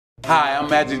Hi, I'm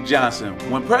Magic Johnson.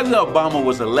 When President Obama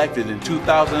was elected in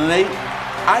 2008,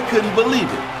 I couldn't believe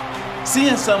it.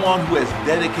 Seeing someone who has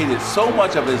dedicated so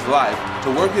much of his life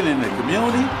to working in the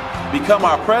community become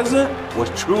our president was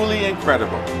truly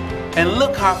incredible. And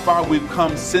look how far we've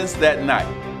come since that night.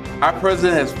 Our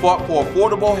president has fought for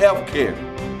affordable health care,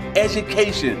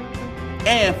 education,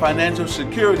 and financial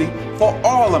security for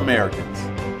all Americans.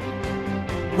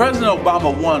 President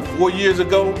Obama won 4 years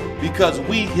ago because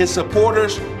we, his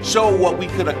supporters, showed what we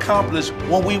could accomplish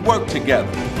when we work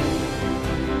together.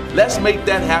 Let's make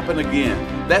that happen again.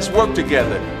 Let's work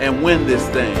together and win this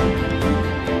thing.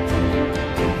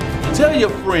 Tell your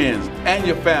friends and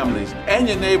your families and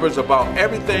your neighbors about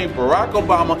everything Barack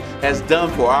Obama has done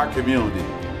for our community.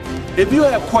 If you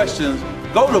have questions,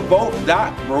 go to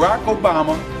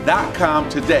vote.BarackObamadotcom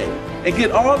today and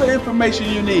get all the information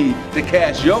you need to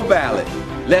cast your ballot.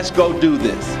 Let's go do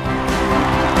this.